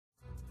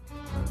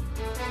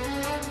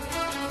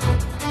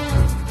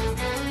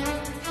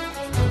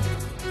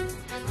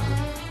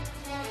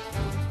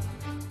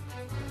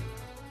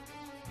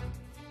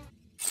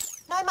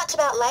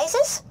about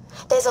lasers?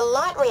 There's a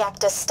light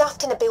reactor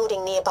stuffed in a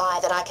building nearby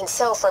that I can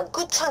sell for a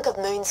good chunk of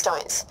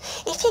moonstones.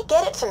 If you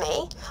get it for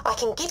me, I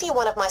can give you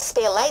one of my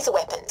spare laser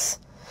weapons.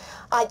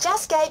 I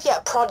just gave you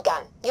a prod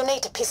gun. You'll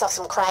need to piss off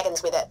some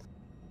Kragans with it.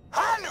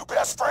 Hi, new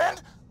best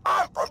friend.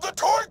 I'm from the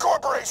Toy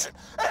Corporation,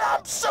 and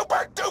I'm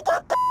super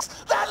duper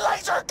pissed that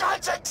laser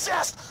guns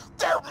exist.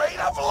 They're made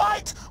of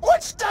light,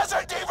 which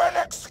doesn't even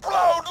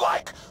explode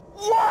like...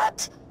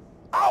 What?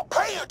 I'll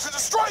pay you to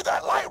destroy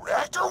that light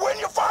reactor when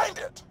you find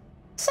it.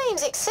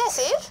 Seems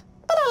excessive,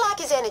 but I like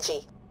his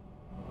energy.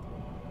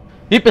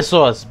 E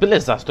pessoas,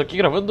 beleza? Estou aqui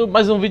gravando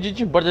mais um vídeo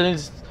de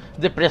Borderlands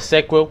The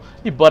Pre-Sequel.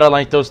 E bora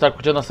lá então estar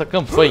curtindo a nossa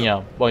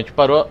campanha. Bom, a gente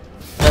parou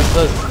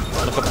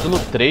no capítulo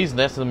 3,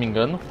 né, se não me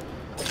engano.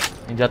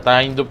 A gente já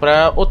tá indo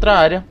pra outra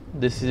área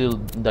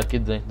daqui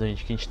da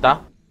gente que a gente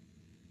tá.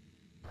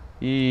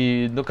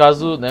 E no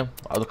caso, né,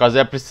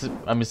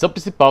 é a missão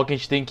principal que a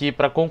gente tem que ir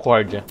pra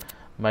Concordia.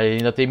 Mas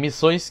ainda tem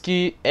missões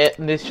que é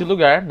neste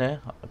lugar, né?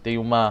 Tem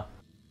uma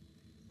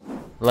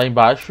lá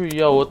embaixo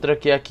e a outra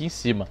que é aqui em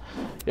cima.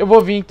 Eu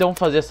vou vir então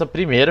fazer essa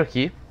primeira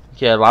aqui,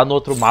 que é lá no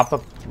outro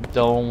mapa.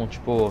 Então,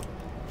 tipo,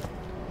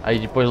 aí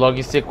depois logo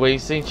em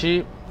sequência a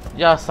gente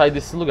já sai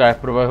desse lugar,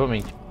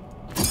 provavelmente.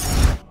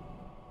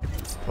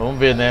 Vamos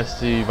ver, né,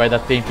 se vai dar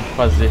tempo de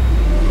fazer.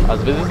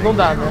 Às vezes não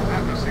dá, né?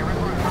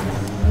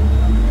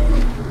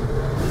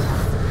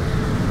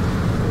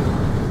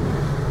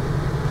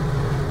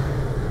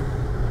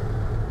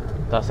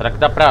 Tá, será que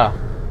dá pra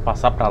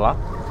passar pra lá?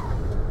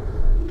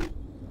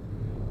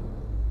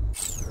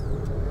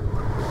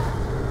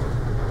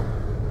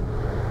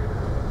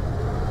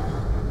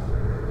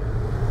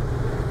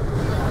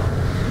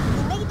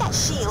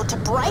 To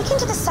break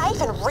into the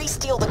safe and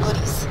re-steal the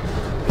goodies.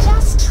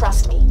 Just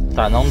trust me.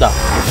 Tá, não dá.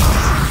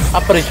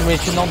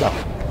 Aparentemente não dá.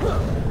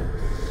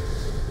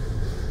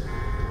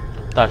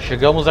 Tá,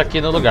 chegamos aqui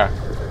no lugar.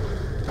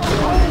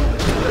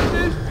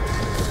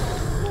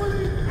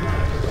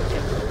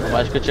 Eu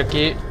acho que eu tinha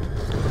que...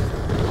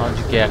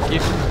 Onde que é aqui?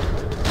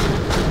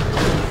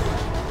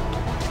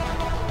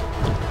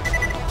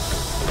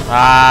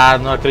 Ah,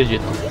 não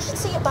acredito. You should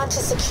see a bunch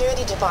of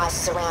security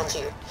devices around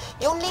you.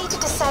 You'll need to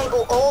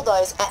disable all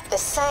those at the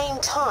same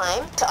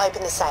time to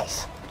open the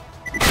safe.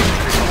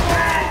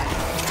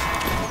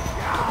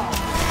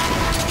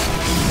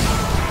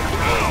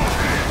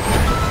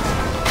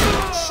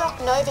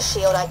 Shock Nova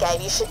Shield I gave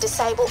you should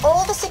disable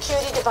all the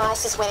security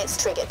devices when it's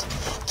triggered.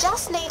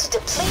 Just need to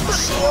deplete the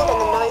shield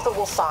and the Nova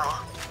will fire.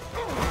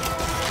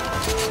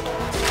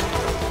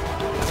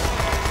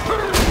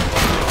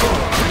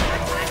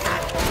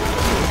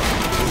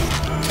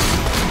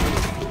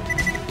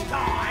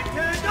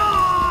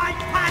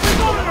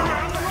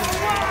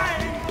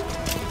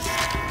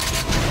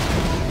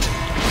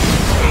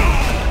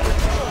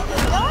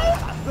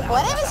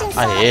 Whatever's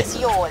inside is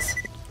yours,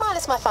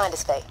 minus my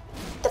finder's fee.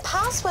 The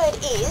password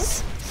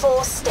is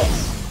for Steph.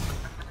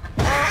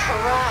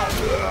 Right.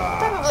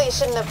 Probably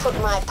shouldn't have put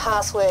my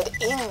password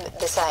in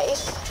the safe.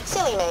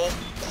 Silly me.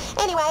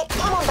 Anyway,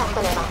 come on back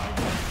whenever.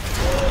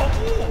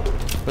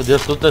 Meu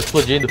Deus, tudo tá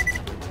explodindo.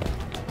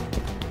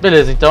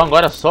 Beleza, então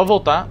agora é só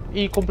voltar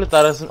e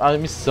completar a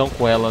missão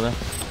com ela, né?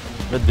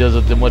 Meu Deus,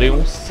 eu demorei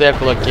um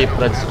século aqui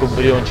pra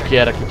descobrir onde que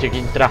era que tinha que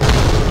entrar.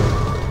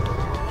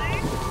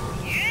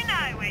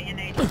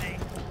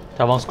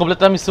 Tá, vamos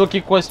completar a missão aqui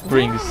com a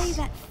Springs.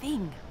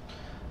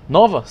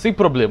 Nova? Sem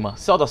problema.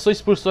 Saudações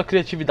por sua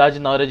criatividade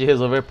na hora de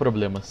resolver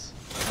problemas.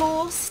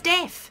 For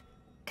Steph.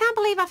 Can't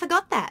believe I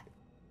forgot that.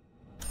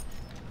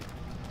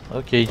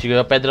 Ok, a gente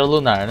ganhou a pedra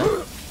lunar, né?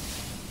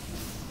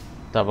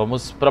 Tá,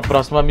 vamos pra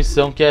próxima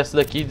missão, que é essa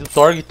daqui do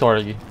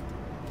Torg.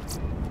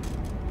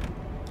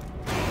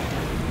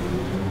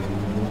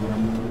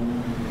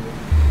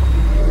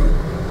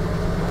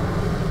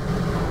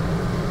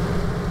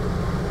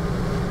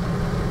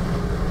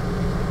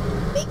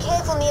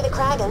 Near the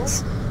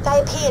Kragans. They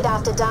appeared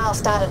after Dale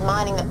started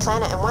mining the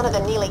planet and one of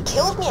them nearly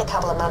killed me a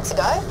couple of months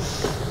ago.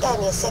 Gave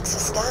me a sexy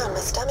scar on my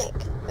stomach.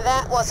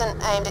 That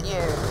wasn't aimed at you.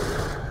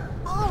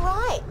 Oh,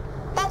 right.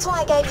 That's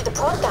why I gave you the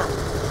prod gun.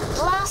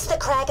 Blast the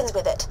Kragans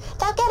with it.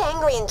 They'll get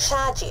angry and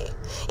charge you.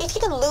 If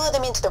you can lure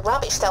them into the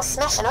rubbish, they'll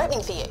smash an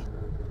opening for you.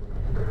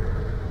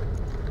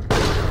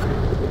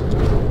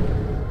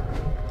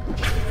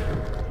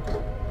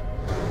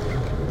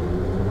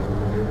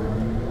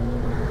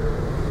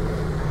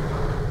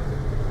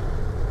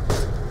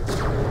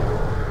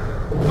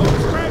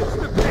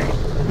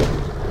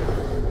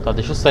 Tá,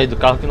 deixa eu sair do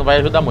carro que não vai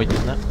ajudar muito,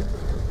 né?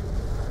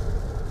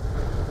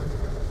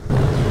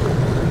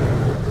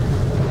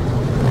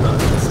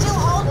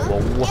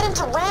 Boa.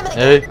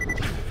 Ei.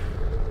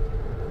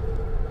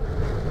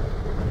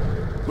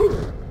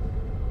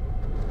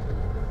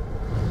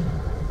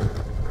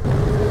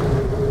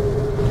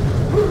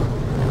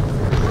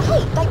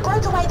 Hey, they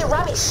broke away the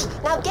rubbish.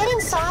 Now get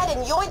inside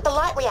and yoink the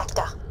light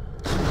reactor.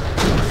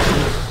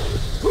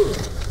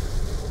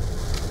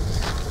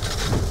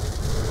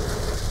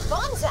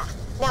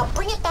 Now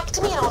bring it back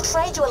to me and I'll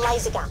trade you a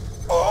laser gun.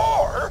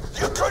 Or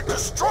you could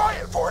destroy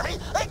it for me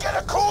and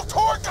get a cool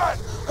toy gun.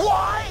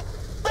 Why?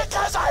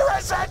 Because I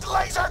resent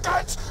laser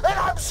guns and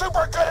I'm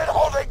super good at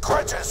holding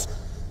grudges.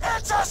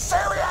 It's a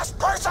serious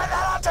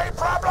personality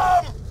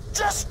problem.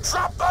 Just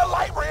drop the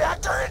light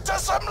reactor into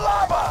some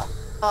lava.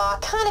 Oh, I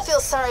kind of feel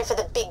sorry for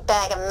the big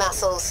bag of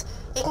muscles.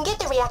 You can get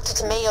the reactor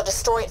to me or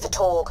destroy it for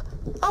Torg.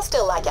 I'll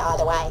still like it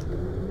either way.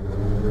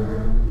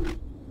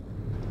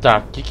 Tá,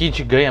 o que a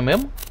gente ganha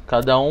mesmo?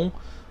 Cada um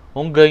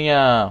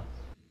ganha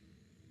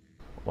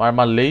uma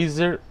arma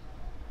laser.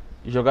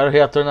 E jogar o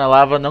reator na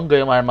lava não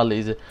ganha uma arma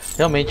laser.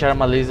 Realmente a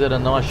arma laser eu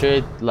não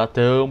achei lá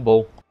tão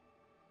bom.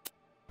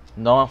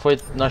 Não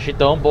achei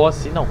tão bom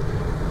assim não.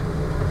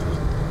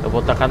 Eu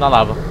vou tacar na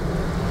lava.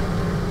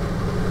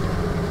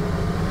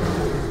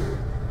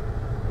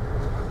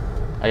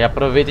 Aí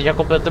aproveita e já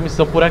completa a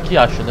missão por aqui,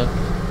 acho, né?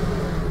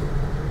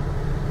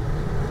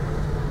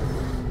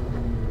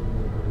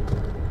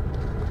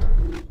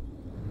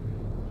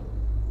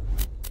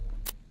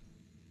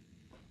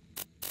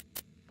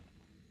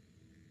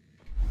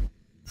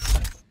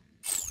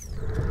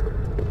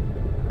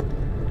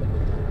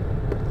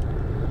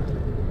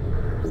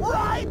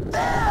 Right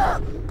there!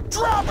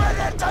 Drop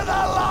it into the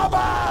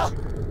lava!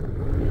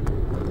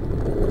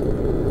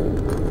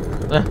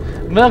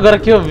 Não, agora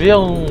que eu vi é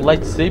um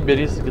lightsaber,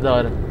 isso, que da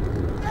hora.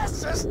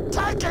 This is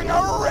taking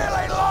a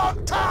really long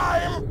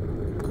time!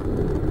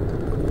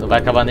 Não vai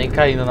acabar nem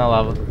caindo na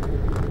lava.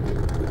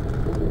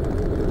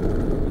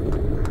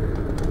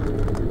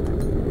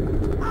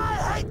 I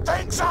hate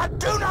things I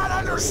do not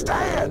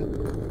understand!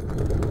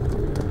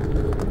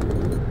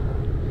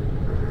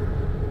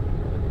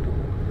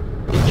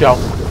 E tchau.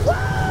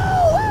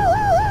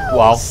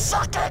 Uau.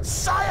 Suck it,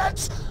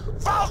 science!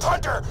 Vault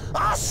Hunter,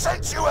 I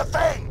sent you a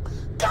thing!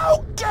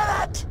 Go get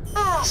it!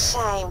 Ah,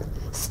 shame.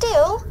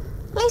 Still,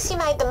 at least you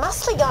made the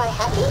muscly guy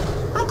happy.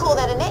 I call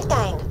that a net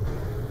gain.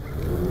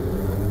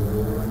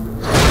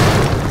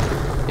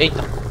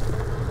 Eita.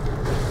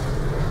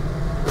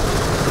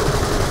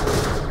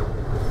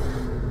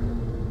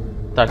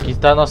 Tá, aqui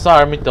está a nossa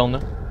arma então, né?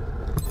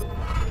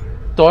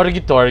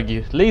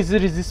 Torg,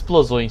 lasers e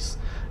explosões.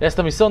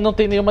 Esta missão não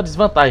tem nenhuma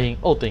desvantagem,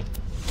 ou tem?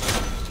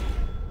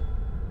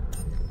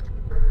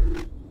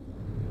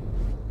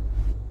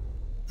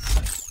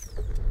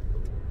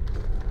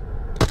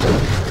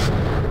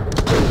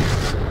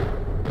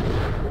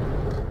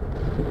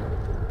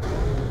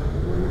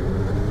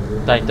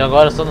 Tá, então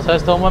agora só nos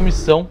resta uma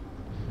missão,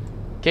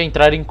 que é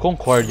entrar em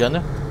Concordia,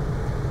 né?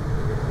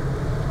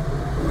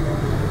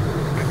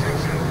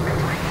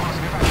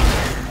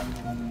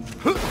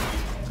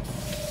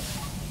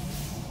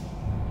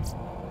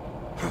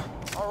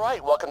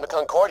 Alright, welcome to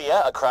Concordia,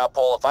 a crowd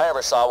poll if I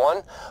ever saw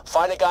one.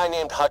 Find a guy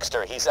named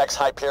Huckster, he's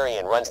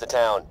ex-Hyperion, runs the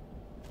town.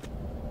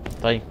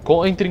 Tá,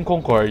 entre em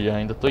Concordia,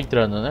 ainda tô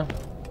entrando, né?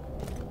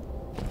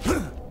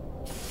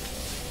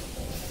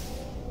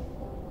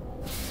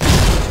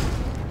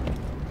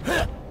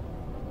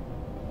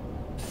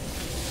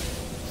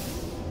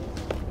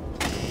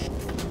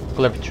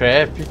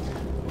 Claptrap.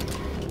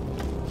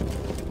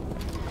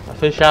 Tá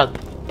fechado.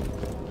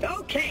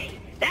 Okay,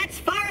 that's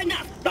far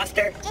enough,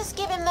 Buster. Just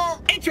give him the...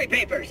 Entry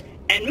papers,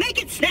 and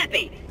make it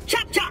snappy.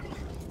 Chop chop.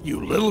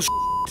 You little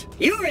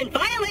You're in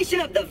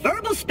violation of the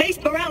verbal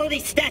space morality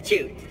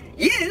statute.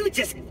 You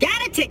just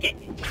got a ticket.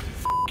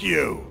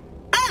 you!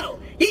 Oh,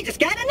 you just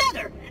got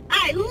another.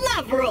 I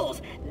love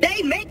rules.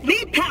 They make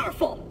me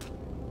powerful.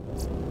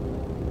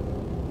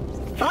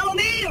 Follow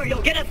me or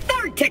you'll get a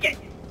third ticket.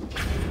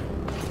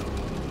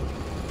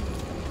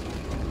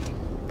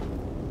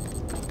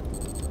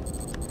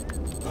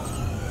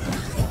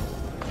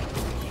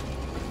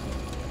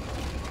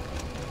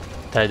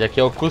 Tá, e daqui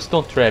é o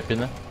Custom Trap,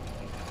 né?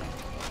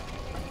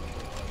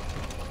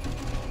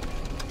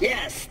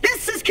 Yes,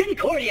 this is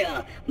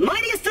Concordia,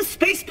 mightiest of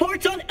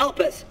spaceports on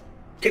Elpis.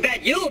 Too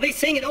bad you'll be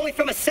seeing it only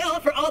from a cell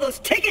for all those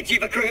tickets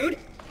you've accrued.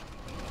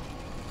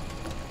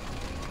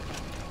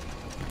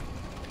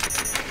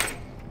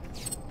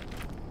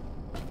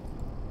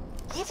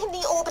 Give him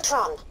the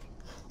Orbitron.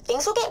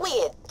 Things will get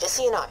weird, just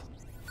so you know.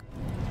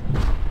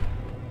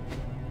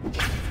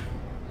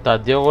 Tá,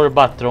 deu o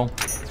Orbatron.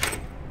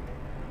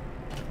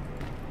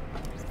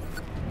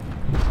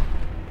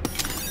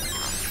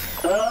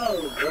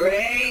 Oh,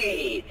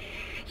 great.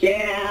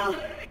 Yeah,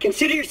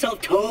 consider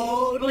yourself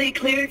totally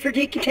cleared for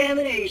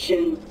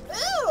decontamination.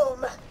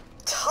 Boom!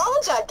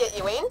 Told you I'd get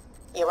you in.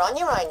 You're on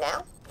your own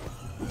now.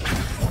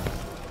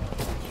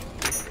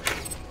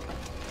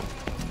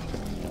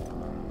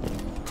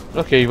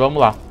 Ok, vamos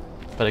lá.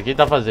 Pera, o que ele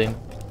tá fazendo?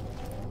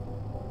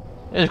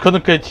 Ele ficou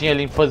no cantinho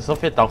ali em posição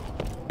fetal.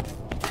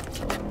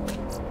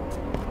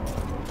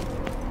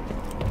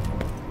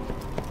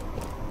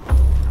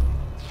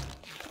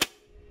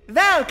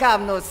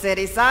 Welcome, new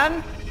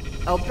citizen.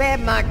 Obey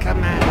my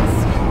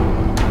commands.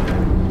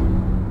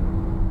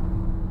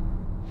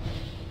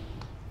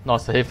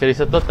 Nossa,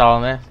 referência total,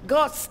 né?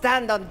 Go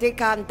stand on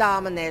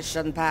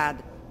decontamination pad.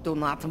 Do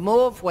not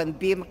move when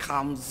beam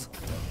comes.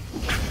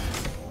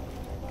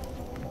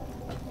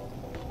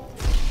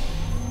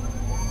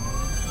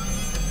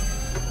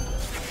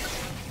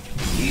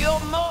 You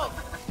move!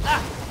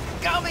 Ah,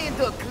 Come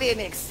into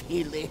clinic,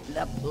 silly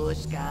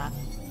Lapushka.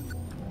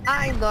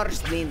 I'm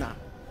Nurse Nina.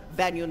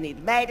 When you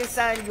need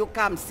medicine, you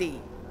come see.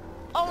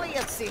 Only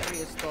a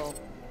serious though.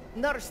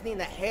 Nurse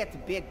Nina hates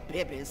big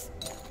babies.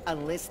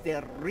 Unless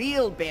they're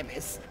real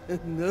babies.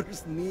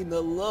 Nurse Nina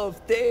loves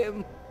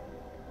them.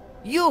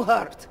 You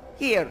hurt.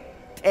 Here,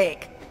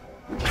 take.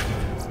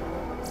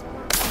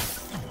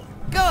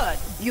 Good,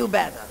 you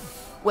better.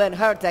 When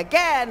hurt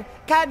again,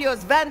 can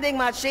use vending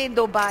machine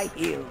to buy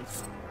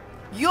heals.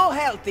 You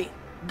healthy.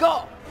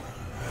 Go!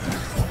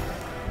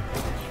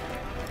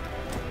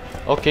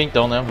 Ok,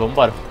 então, né? Vamos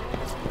embora.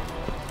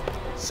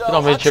 So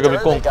Finalmente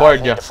chegamos em Huckster, the guy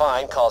Concordia. we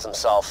define, calls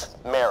himself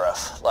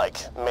Marif, like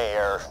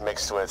mayor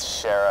mixed with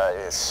Shara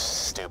is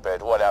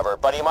stupid, whatever.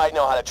 But he might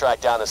know how to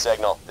track down the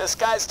signal. This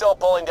guy's still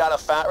pulling down a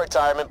fat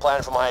retirement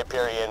plan from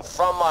Hyperion,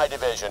 from my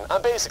division.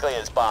 I'm basically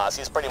his boss.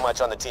 He's pretty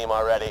much on the team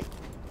already.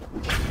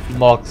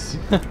 Mox.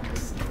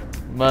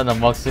 Mano, a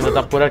Mox ainda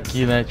tá por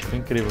aqui, né? Tipo,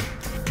 incrível.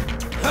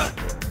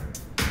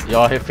 E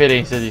ó a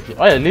referência ali.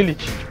 Olha, Lilith,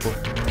 tipo,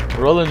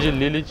 Roland e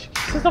Lilith. O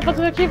que vocês estão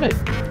fazendo aqui, velho?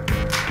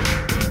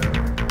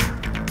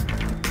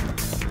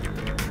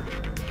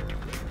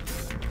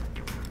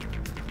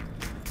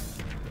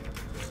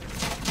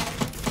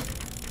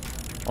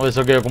 Vamos ver se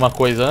eu ganhei alguma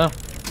coisa, né?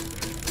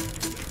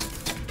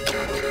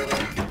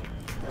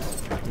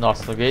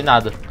 Nossa, não ganhei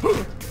nada.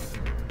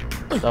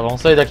 Tá, vamos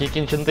sair daqui que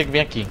a gente não tem que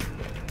vir aqui.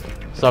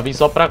 Só vim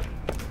só pra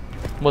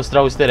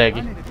mostrar o easter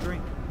egg.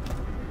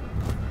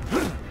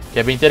 Que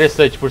é bem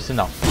interessante, por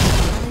sinal.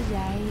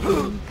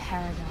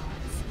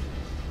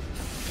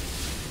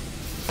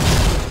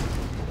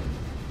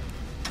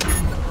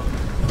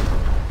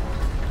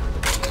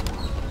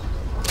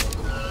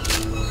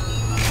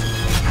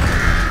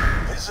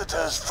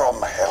 Visitors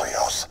from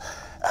Helios.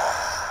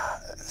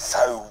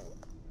 So,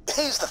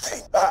 here's the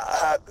thing.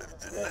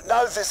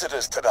 No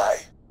visitors today.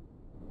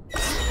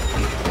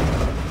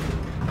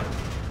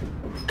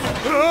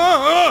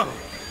 You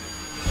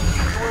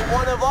were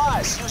one of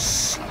us, you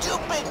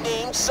stupid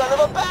named son of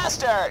a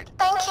bastard!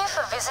 Thank you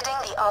for visiting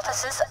the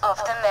offices of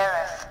the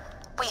Marif.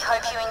 We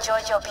hope you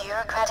enjoyed your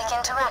bureaucratic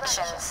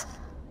interactions.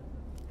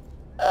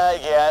 I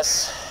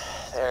guess.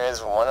 There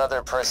is one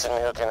other person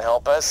who can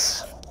help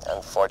us,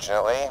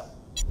 unfortunately.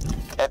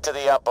 Get to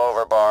the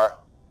up-over bar.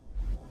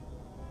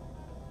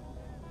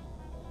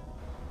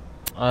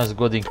 As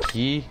Golden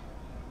Key.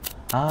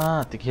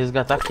 Ah, tem que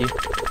resgatar aqui.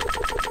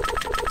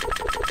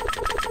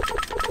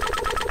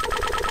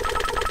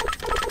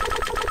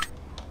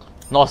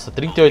 Nossa,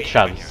 38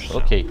 chaves.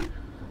 Ok.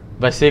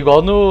 Vai ser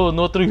igual no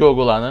outro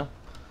jogo lá, né?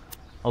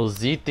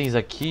 Os itens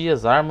aqui,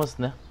 as armas,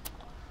 né?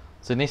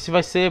 Não sei nem se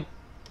vai ser...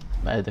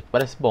 É,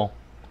 parece bom.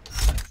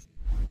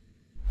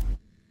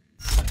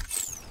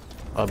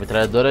 Ó,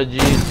 metralhadora de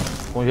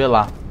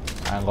congelar.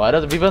 Agora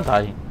eu vi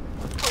vantagem.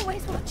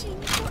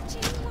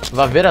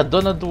 Vai ver a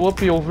dona do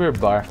Up Over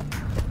Bar.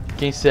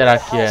 Quem será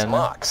que é, né?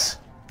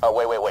 Oh,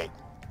 wait.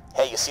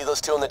 Hey, you see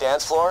those two on the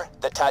dance floor?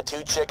 The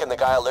tattooed chick and the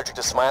guy allergic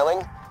to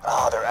smiling?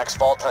 Oh, they're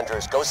ex-Vault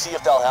Hunters. Go see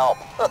if they'll help.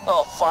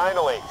 Oh,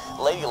 finally.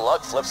 Lady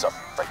Luck flips a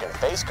freaking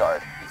face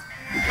card.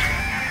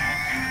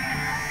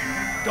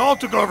 Dahl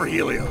took over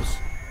Helios.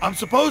 I'm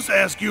supposed to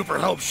ask you for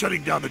help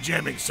shutting down the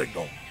jamming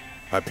signal.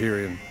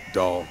 Hyperion,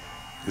 Dahl,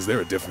 is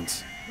there a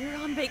difference? We're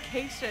on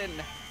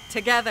vacation.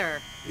 Together.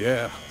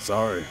 Yeah,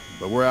 sorry,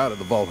 but we're out of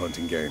the vault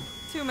hunting game.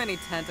 Too many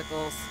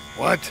tentacles.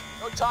 What?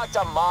 Go talk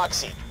to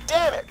Moxie.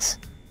 Damn it!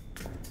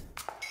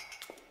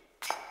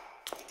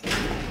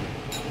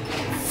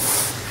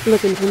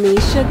 Looking for me,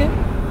 sugar?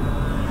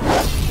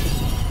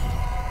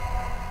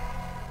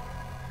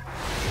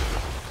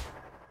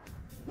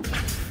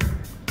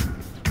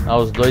 Ah,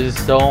 os dois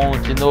estão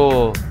aqui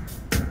no...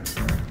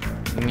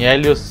 Em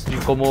Helios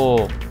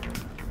como...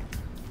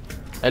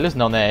 Helios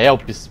não, né?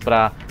 Elpis,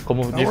 pra...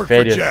 como de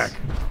férias. Jack.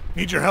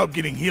 Need your help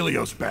getting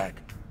Helios back.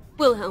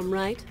 Wilhelm,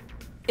 right?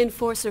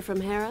 Enforcer from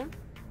Hera?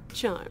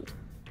 Charmed.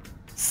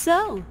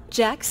 So,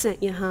 Jack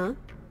sent you, huh?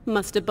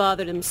 Must have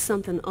bothered him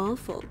something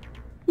awful.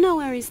 No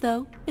worries,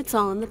 though. It's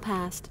all in the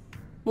past.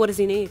 What does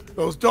he need?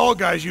 Those Dahl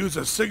guys use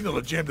a signal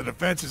to jam the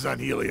defenses on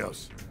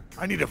Helios.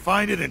 I need to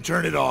find it and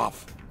turn it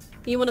off.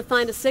 You want to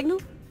find a signal?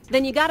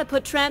 Then you gotta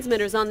put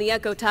transmitters on the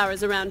echo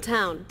towers around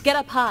town. Get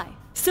up high.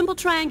 Simple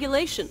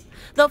triangulation.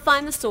 They'll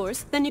find the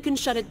source, then you can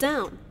shut it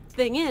down.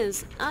 Thing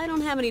is, I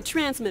don't have any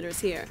transmitters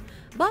here.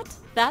 But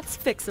that's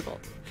fixable.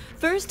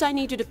 First, I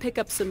need you to pick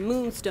up some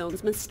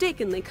moonstones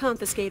mistakenly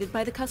confiscated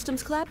by the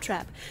customs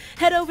claptrap.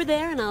 Head over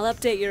there and I'll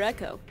update your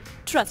echo.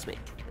 Trust me,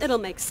 it'll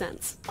make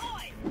sense.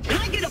 Boy, can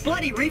I get a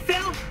bloody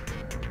refill?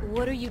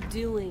 What are you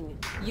doing?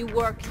 You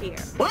work here.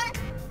 What?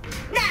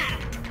 Nah,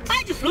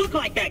 I just look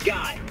like that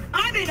guy.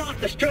 I've been off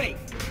the street.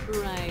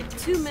 Right,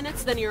 2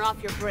 minutes, then you're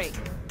off your break.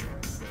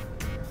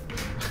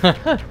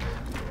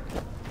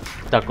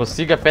 Tá,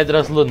 consiga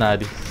pedras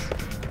lunares.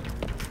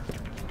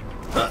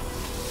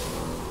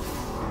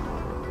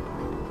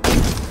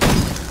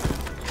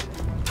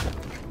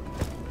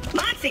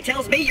 Moxie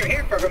tells me you're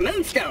here for her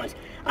moonstones.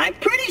 I'm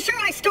pretty sure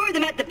I stored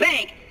them at the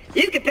bank.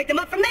 You can pick them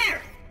up from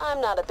there. I'm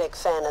not a big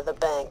fan of the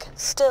bank.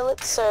 Still,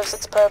 it serves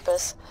its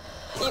purpose.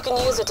 You can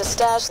use it to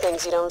stash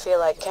things you don't feel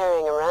like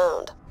carrying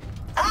around.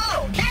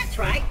 Oh, that's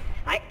right.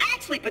 I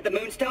actually put the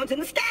moonstones in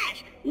the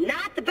stash,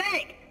 not the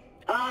bank.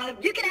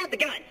 You can have the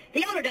gun.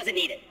 The owner doesn't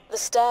need it. The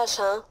stash,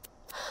 huh?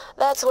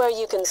 That's where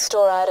you can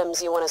store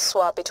items you want to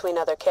swap between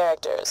other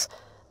characters.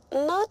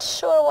 Not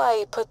sure why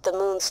you put the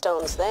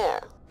moonstones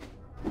there.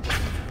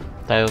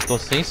 Tá, eu tô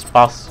sem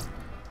espaço.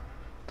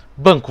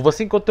 Banco,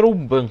 você encontrou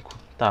um banco.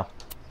 Tá.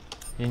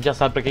 A gente já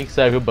sabe pra que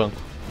serve o banco.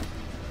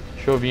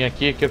 Deixa eu vir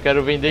aqui que eu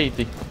quero vender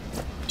item.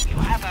 You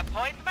have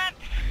appointment?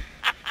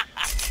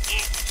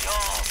 It's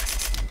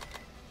yours.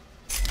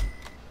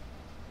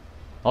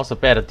 Nossa,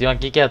 pera, tem um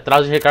aqui que é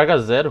atraso de recarga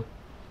 0.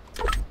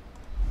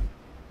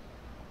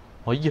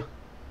 Olha.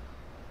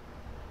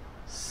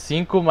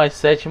 5 mais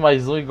 7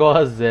 mais 1 igual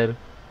a 0.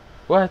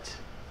 What?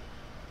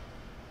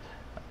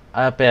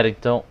 Ah, pera,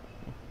 então...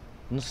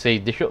 Não sei,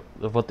 deixa eu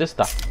vou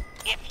testar.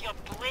 If you're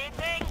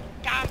bleeding,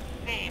 come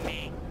see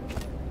me.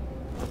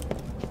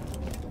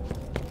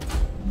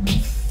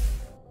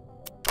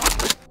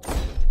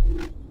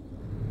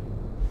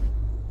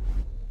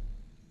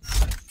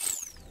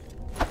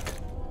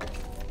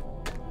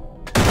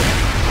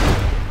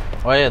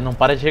 Olha, não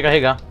para de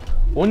recarregar.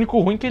 O único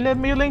ruim é que ele é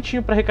meio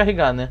lentinho pra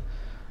recarregar, né?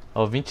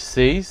 Ó,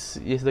 26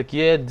 e esse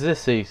daqui é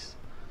 16.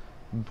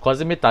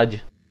 Quase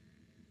metade.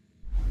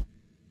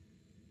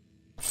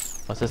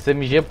 Nossa,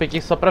 SAMSUMG eu peguei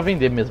só pra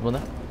vender mesmo,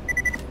 né?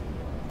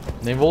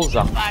 Nem vou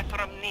usar. Bye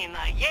from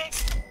Nina,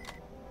 yes?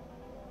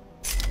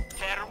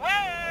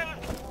 Farewell!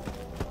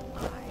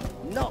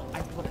 No,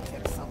 I put it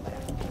here somewhere.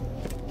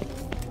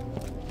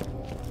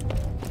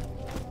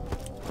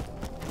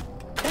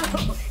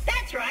 Oh,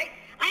 that's right.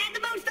 I had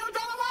the moonstones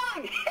all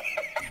along.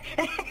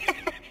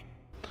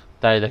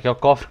 Tá, e daqui é o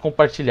cofre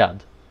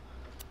compartilhado.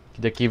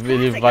 Que daqui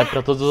ele vai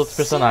pra todos os outros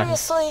personagens.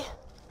 Seriously?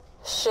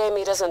 Shame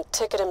he doesn't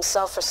ticket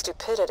himself for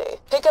stupidity.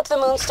 Pick up the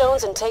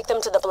moonstones and take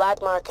them to the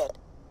black market.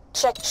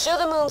 Show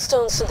the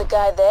moonstones to the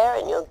guy there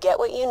and you'll get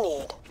what you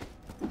need.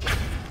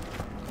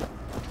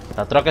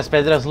 Tá, troca as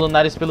pedras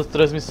lunares pelos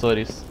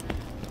transmissores.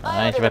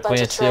 A gente vai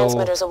conhecer o...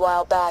 transmitters a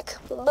while back,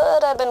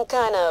 but I've been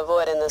kinda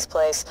avoiding this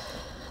place.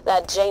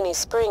 That Janie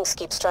Springs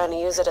keeps trying to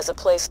use it as a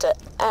place to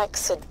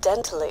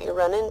accidentally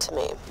run into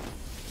me.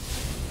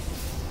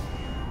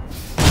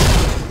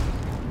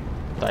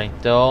 Tá,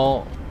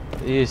 então...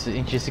 Isso,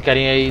 esse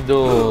carinha aí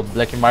do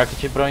Black Market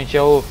provavelmente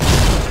é o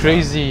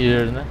Crazy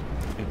Year, né?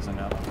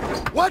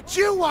 What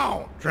you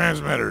want?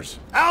 Transmitters.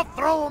 I'll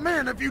throw them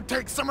in if you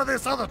take some of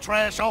this other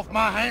trash off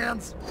my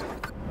hands.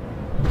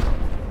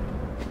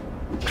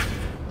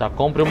 Tá,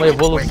 compre uma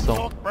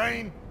evolução.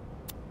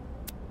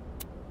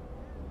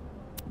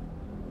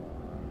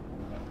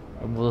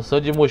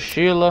 Evolução de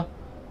mochila.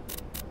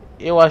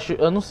 Eu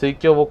não sei o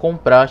que eu vou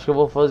comprar, acho que eu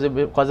vou fazer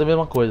quase a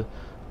mesma coisa.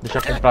 Deixa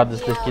comprado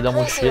esse daqui da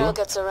mochila.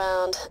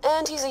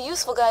 And he's a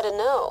useful guy to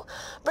know.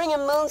 Bring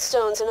him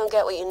moonstones and he'll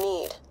get what you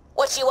need.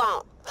 What you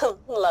want?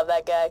 Love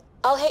that guy.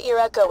 I'll hit your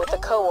echo with the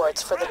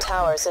coords for the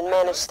towers and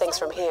manage things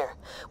from here.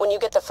 When you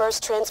get the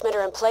first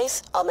transmitter in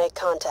place, I'll make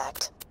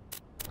contact.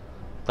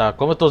 Tá,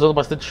 como eu tô usando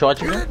bastante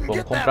shotgun,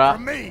 vamos comprar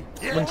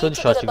munição de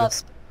shotgun.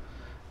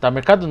 Tá,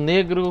 mercado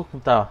negro,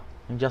 tá.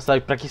 A gente já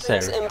sabe pra que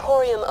serve.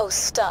 Emporium owes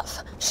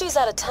stuff. She's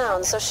out of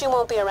town, so she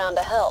won't be around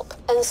to help.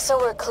 And so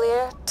we're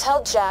clear.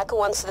 Tell Jack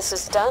once this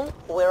is done,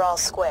 we're all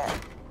square.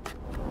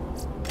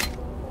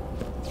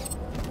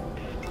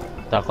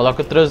 Tá,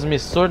 coloca o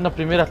transmissor na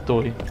primeira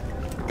torre.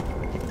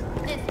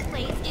 This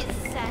place is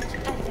such a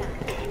dump.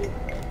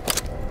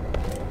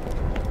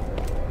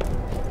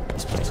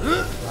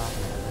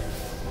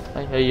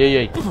 Ai, ai, ai,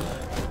 ai.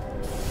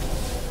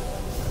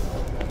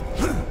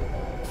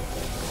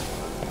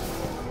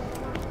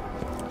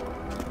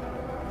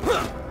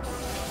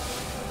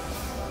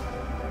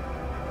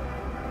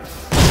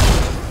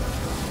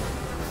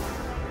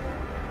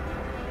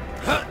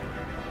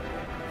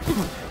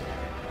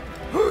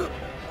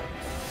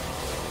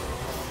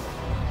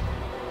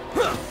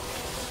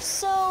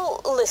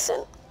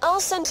 Listen, I'll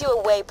send you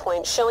a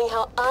waypoint showing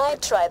how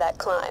I'd try that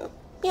climb.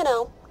 You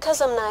know,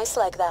 'cause I'm nice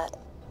like that.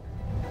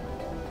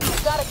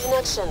 I've got a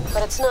connection,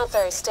 but it's not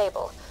very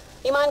stable.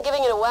 You mind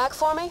giving it a whack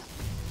for me?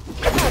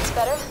 That's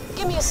better.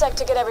 Give me a sec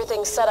to get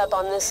everything set up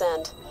on this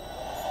end.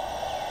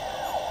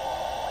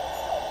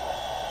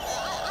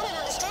 I don't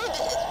understand,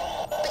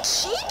 but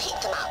she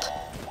picked them up.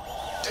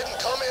 Didn't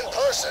come in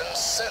person,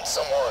 sent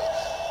someone.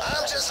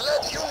 I'm just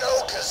letting you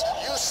know, 'cause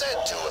you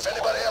said to if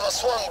anybody ever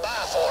swung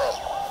by for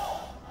them.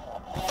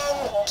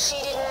 And she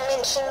didn't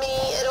mention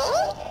me at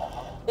all?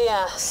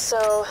 Yeah,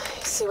 so,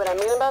 see what I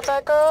mean about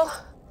that girl?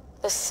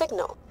 The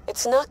signal.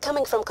 It's not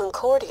coming from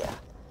Concordia.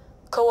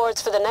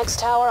 Coords for the next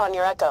tower on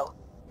your echo.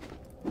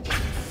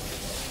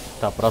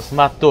 Tá,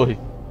 próxima torre.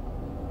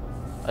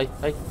 Ai,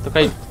 ai, tô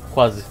caindo,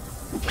 quase.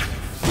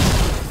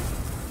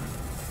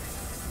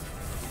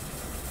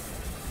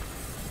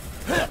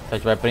 A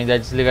gente vai aprender a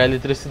desligar a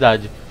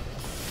eletricidade.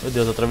 Meu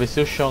Deus, eu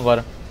atravessei o chão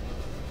agora.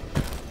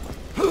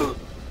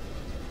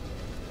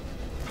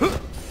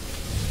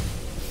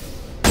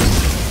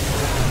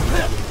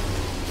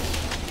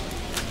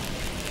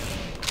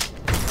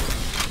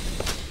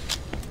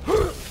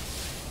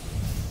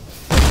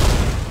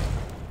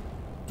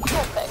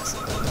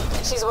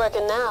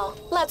 working now.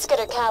 Let's get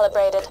her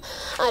calibrated.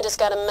 I just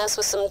gotta mess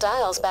with some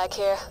dials back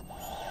here.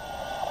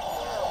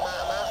 Oh,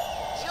 Mama,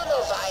 you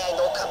know why I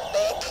no come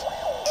back?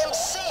 I'm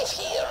safe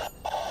here.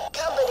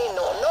 Company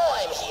no know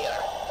I'm here.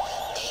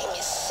 They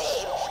is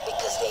safe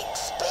because they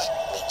expect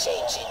me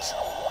change it.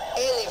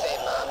 Anyway,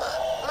 Mama,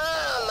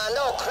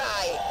 no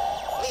cry.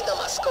 Me no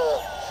must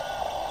go.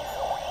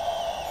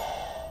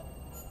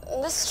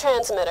 This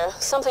transmitter,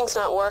 something's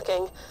not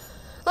working.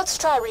 Let's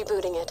try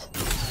rebooting it.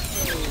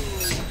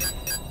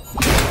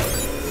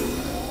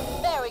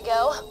 There we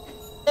go.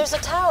 There's a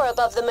tower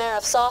above the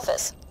Mayor's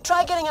office.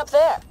 Try getting up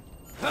there.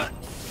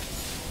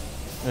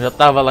 Eu já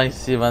tava lá em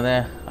cima,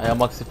 né? Aí a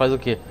Moxie faz o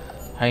quê?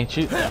 A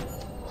gente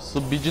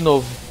subir de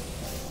novo.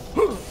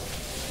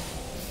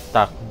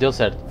 Tá, deu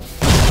certo.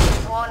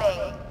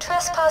 Warning.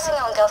 Trespassing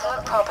on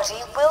government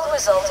property will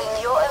result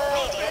in your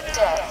immediate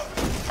death.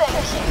 Thank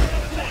you.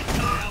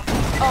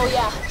 Oh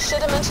yeah,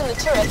 should have mentioned the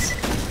turrets.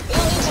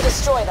 You'll need to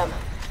destroy them.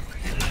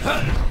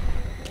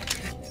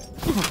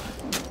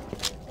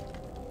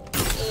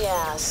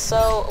 Yeah,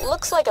 so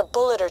looks like a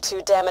bullet or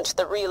two damaged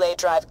the relay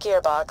drive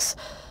gearbox.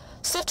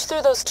 Sift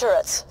through those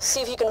turrets,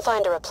 see if you can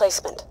find a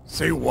replacement.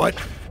 Say what?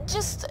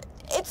 Just,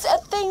 it's a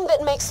thing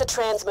that makes the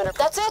transmitter.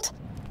 That's it?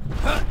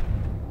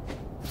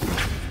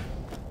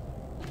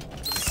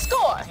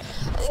 Score!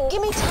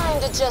 Give me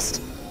time to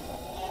just...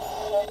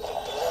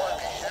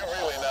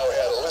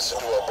 Listen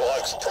to a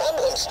bloke's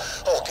problems,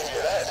 I'll give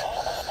you that.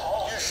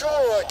 You sure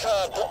I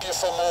can't book you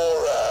for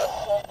more,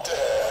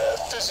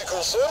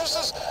 physical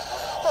services?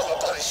 I'm a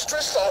bloody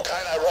stress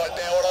volcano right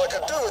now, and I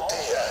could do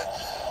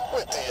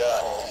with the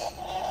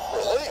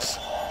relief.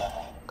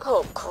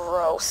 Oh,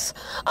 gross.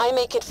 I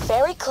make it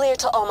very clear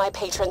to all my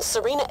patrons,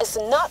 Serena is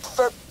not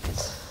for...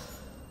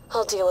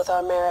 I'll deal with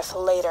our Marif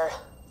later.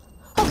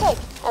 Okay,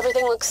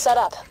 everything looks set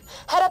up.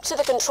 Head up to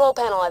the control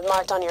panel I've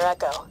marked on your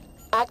Echo.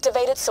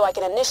 Activate it so I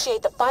can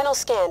initiate the final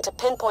scan to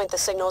pinpoint the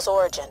signal's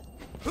origin.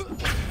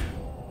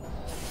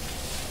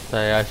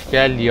 Tá, acho que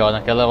é ali, ó,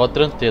 naquela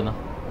outra antena.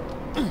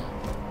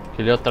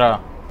 Aquele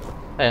outra...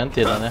 É,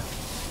 antena, né?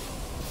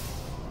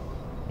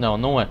 Não,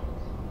 não é.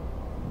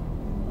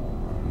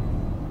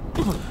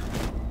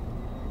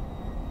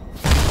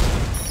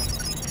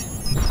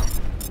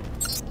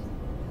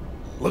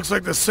 Looks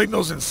like the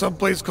signal's in some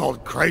place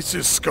called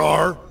Crisis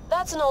Scar.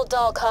 That's an old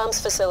doll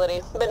comms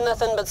facility. Been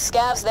nothing but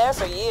scavs there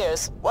for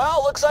years.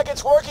 Well, looks like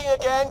it's working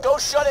again. Go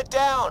shut it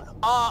down.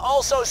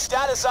 Also,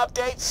 status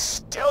update,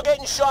 still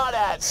getting shot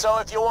at. So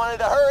if you wanted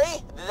to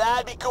hurry,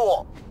 that'd be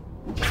cool.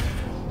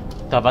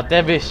 Tava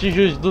até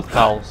vestígios do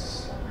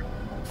caos.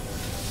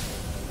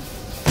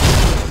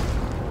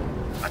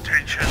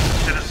 Attention,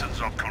 citizens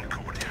of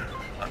Concordia.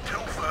 Until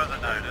further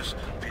notice,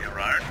 for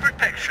your own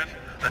protection,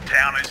 the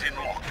town is in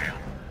lockdown.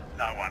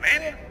 No one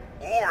in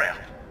or out.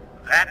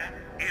 That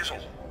is all.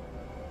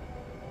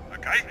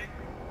 Okay?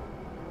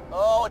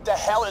 Oh, what the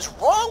hell is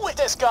wrong with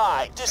this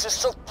guy? This is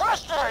so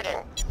frustrating.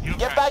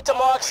 Get back to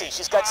Moxie.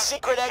 She's got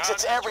secret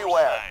exits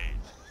everywhere.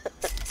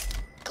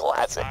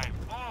 Classic.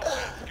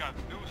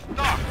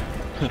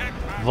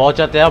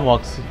 Volte até a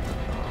Moxie.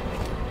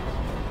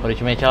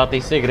 Aparentemente ela tem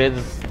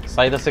segredos,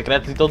 saídas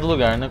secretas em todo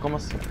lugar, né? Como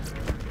assim?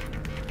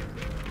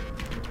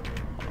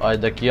 Olha,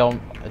 daqui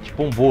é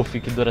tipo um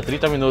buff que dura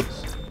 30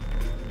 minutos.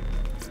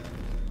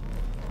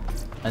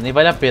 Mas nem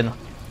vale a pena.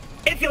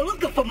 If you're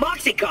looking for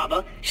Moxie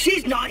Cobber,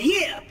 she's not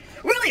here.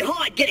 Really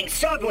hard getting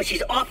served when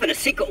she's off in a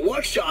secret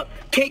workshop,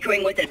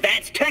 tinkering with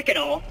advanced tech and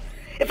all.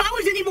 If I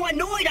was any more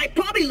annoyed, I'd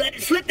probably let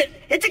it slip that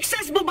it's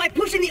accessible by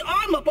pushing the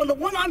arm up on the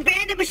one-arm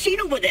banded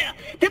machine over there,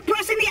 then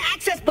pressing the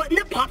access button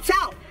that pops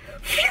out.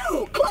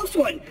 Phew, close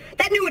one.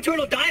 That new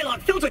internal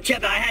dialogue filter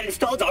chip I had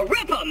installed is a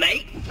ripper,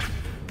 mate.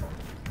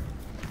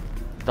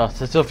 Tá,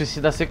 essa é a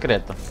oficina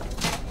secreta.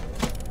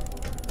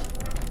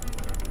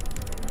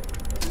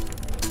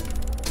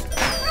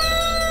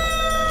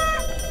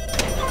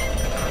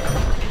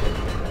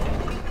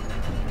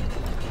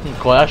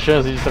 Qual é a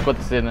chance disso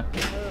acontecer, né?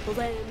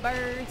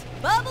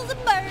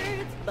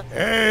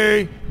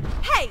 Hey!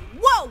 Hey,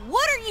 whoa,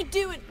 what are you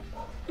doing?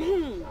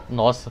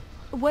 Nossa,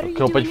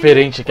 que roupa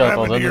diferente que ela tá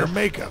What happened to your usando.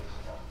 makeup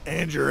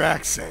and your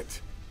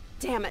accent?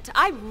 Damn it,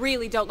 I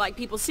really don't like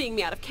people seeing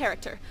me out of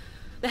character.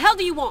 The hell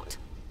do you want?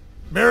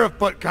 Marif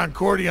put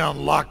Concordia on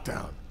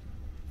lockdown.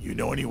 You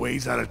know any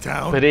ways out of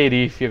town?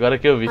 Pererife, agora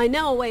que eu vi. I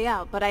know a way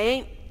out, but I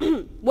ain't...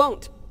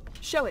 won't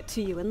show it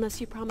to you unless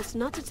you promise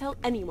not to tell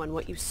anyone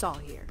what you saw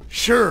here.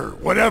 Sure,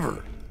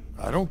 whatever.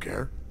 I don't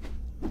care.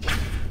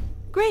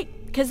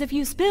 Great, because if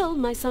you spill,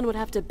 my son would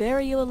have to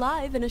bury you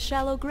alive in a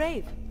shallow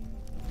grave.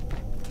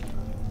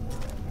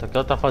 O que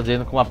ela tá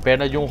fazendo com a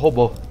perna de um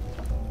robô?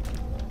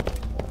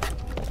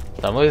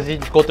 Tá, vamos ver se a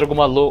gente encontra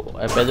alguma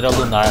pedra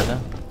lunar, né?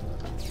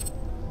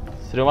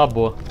 Seria uma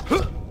boa.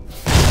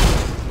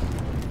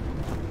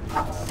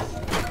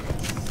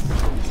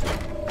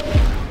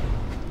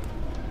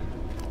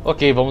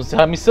 Ok, vamos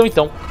encerrar a missão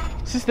então.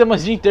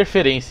 Sistemas de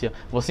interferência.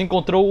 Você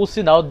encontrou o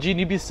sinal de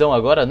inibição.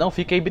 Agora não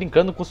fique aí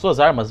brincando com suas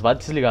armas. Vá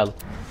desligá-lo.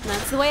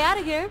 That's the way out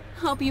of here.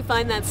 Hope you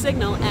find that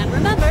signal and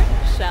remember,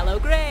 shallow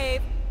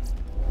grave.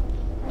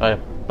 Olha.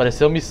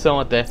 Apareceu missão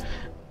até.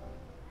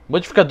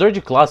 Modificador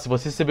de classe,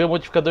 você recebeu o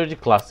modificador de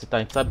classe, tá? A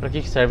gente sabe pra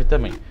que serve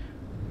também.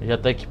 Já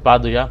tá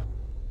equipado já.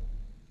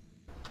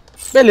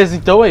 Beleza,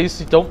 então é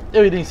isso. Então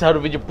eu irei encerrar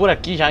o vídeo por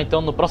aqui já. Então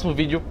no próximo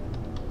vídeo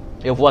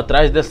eu vou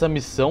atrás dessa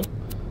missão,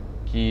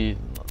 que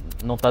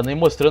não tá nem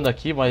mostrando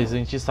aqui, mas a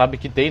gente sabe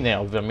que tem, né?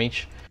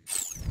 Obviamente.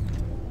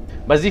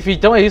 Mas enfim,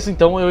 então é isso.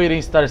 Então eu irei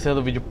estar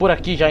encerrando o vídeo por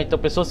aqui já. Então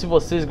pessoal, se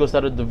vocês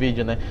gostaram do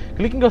vídeo, né,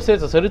 clique em gostei,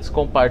 favoritos,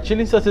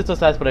 compartilhem suas redes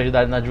sociais para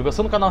ajudar na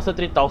divulgação do canal, etc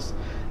e tal.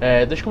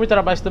 Deixa um comentário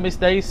abaixo também se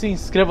der e se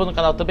inscreva no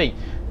canal também.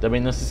 Também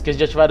não se esqueça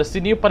de ativar o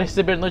sininho para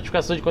receber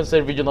notificações de quando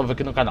sair vídeo novo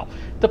aqui no canal.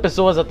 Então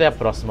pessoas, até a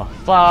próxima.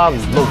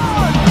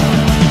 Falou!